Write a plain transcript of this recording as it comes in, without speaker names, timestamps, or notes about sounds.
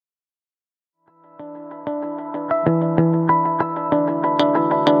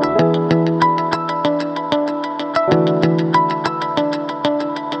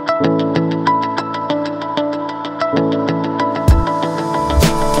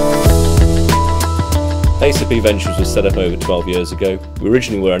ACP Ventures was set up over 12 years ago. We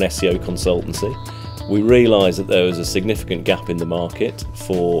originally were an SEO consultancy. We realised that there was a significant gap in the market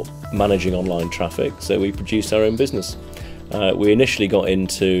for managing online traffic, so we produced our own business. We initially got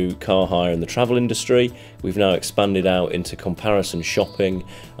into car hire and the travel industry. We've now expanded out into comparison shopping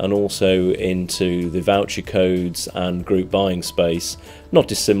and also into the voucher codes and group buying space, not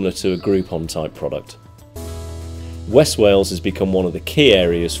dissimilar to a Groupon type product. West Wales has become one of the key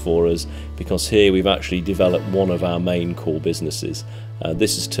areas for us because here we've actually developed one of our main core businesses.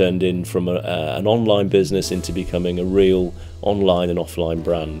 This has turned in from an online business into becoming a real online and offline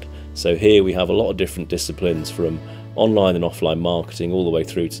brand. So here we have a lot of different disciplines, from online and offline marketing all the way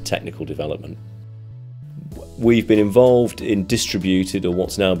through to technical development. We've been involved in distributed, or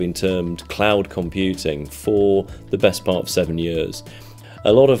what's now been termed cloud computing, for the best part of 7 years.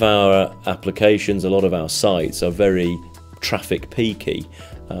 A lot of our applications, a lot of our sites are very traffic peaky.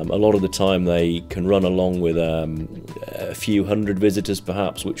 A lot of the time they can run along with a few hundred visitors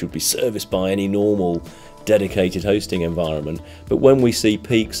perhaps, which would be serviced by any normal dedicated hosting environment. But when we see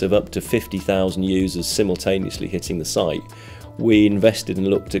peaks of up to 50,000 users simultaneously hitting the site, we invested and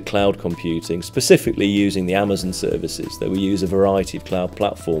looked at cloud computing, specifically using the Amazon services. Though we use a variety of cloud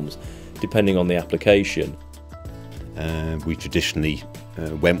platforms depending on the application. We traditionally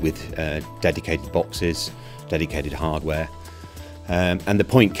went with dedicated boxes, dedicated hardware, and the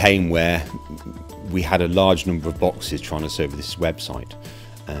point came where we had a large number of boxes trying to serve this website,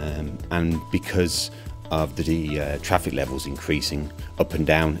 and because of the traffic levels increasing up and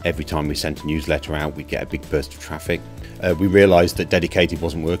down, every time we sent a newsletter out we'd get a big burst of traffic. We realised that dedicated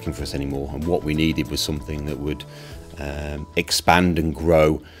wasn't working for us anymore, and what we needed was something that would expand and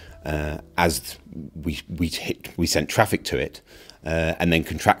grow as we sent traffic to it, and then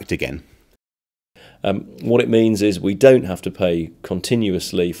contract again. What it means is we don't have to pay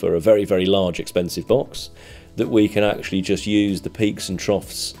continuously for a very, very large expensive box, that we can actually just use the peaks and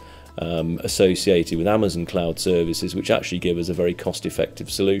troughs associated with Amazon cloud services, which actually give us a very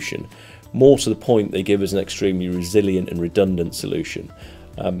cost-effective solution. More to the point, they give us an extremely resilient and redundant solution.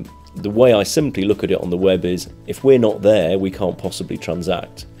 The way I simply look at it on the web is, if we're not there, we can't possibly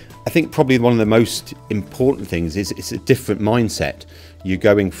transact. I think probably one of the most important things is it's a different mindset. You're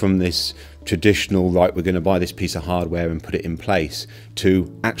going from this traditional, right, we're going to buy this piece of hardware and put it in place,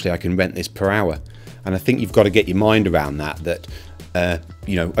 to actually I can rent this per hour. And I think you've got to get your mind around that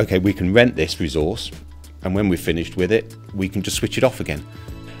you know, okay, we can rent this resource, and when we're finished with it, we can just switch it off again.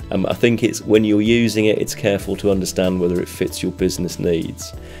 I think it's when you're using it, it's careful to understand whether it fits your business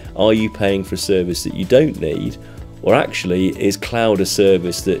needs. Are you paying for a service that you don't need, or actually is cloud a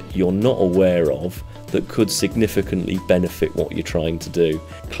service that you're not aware of that could significantly benefit what you're trying to do?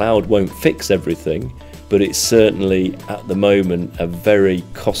 Cloud won't fix everything, but it's certainly at the moment a very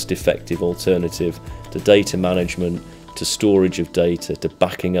cost-effective alternative to data management, to storage of data, to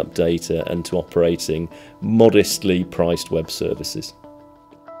backing up data, and to operating modestly priced web services.